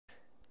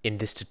In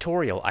this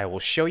tutorial, I will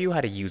show you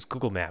how to use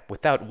Google Map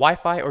without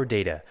Wi-Fi or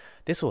data.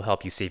 This will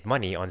help you save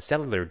money on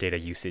cellular data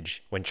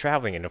usage when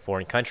traveling in a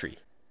foreign country.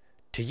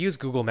 To use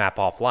Google Map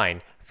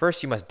offline,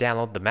 first you must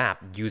download the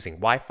map using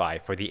Wi-Fi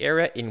for the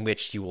area in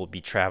which you will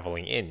be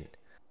traveling in.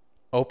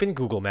 Open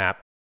Google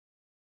Map,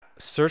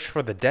 search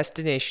for the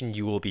destination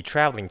you will be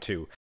traveling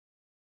to,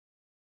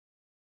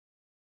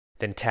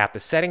 then tap the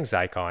settings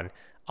icon,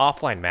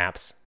 Offline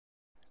Maps,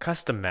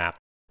 Custom Map.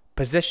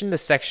 Position the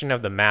section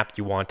of the map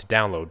you want to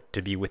download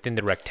to be within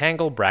the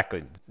rectangle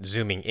bracket,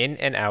 zooming in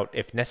and out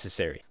if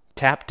necessary.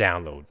 Tap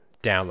Download.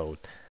 Download.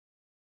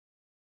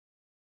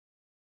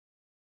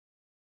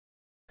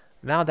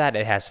 Now that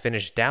it has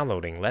finished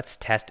downloading, let's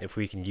test if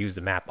we can use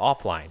the map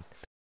offline.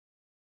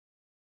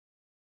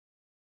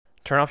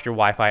 Turn off your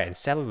Wi-Fi and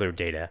cellular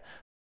data.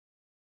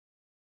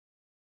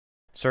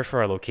 Search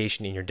for a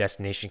location in your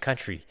destination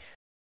country.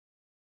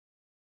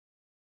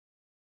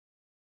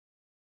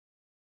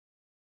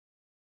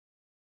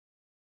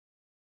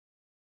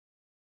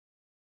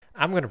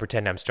 I'm going to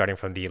pretend I'm starting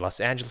from the Los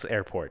Angeles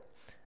airport.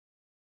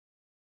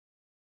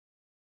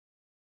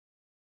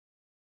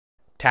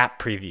 Tap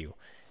Preview,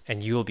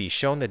 and you will be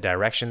shown the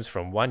directions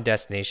from one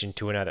destination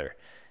to another.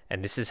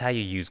 And this is how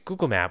you use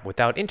Google Map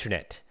without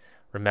internet.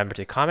 Remember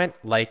to comment,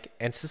 like,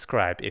 and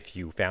subscribe if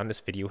you found this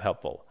video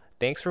helpful.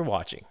 Thanks for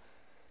watching.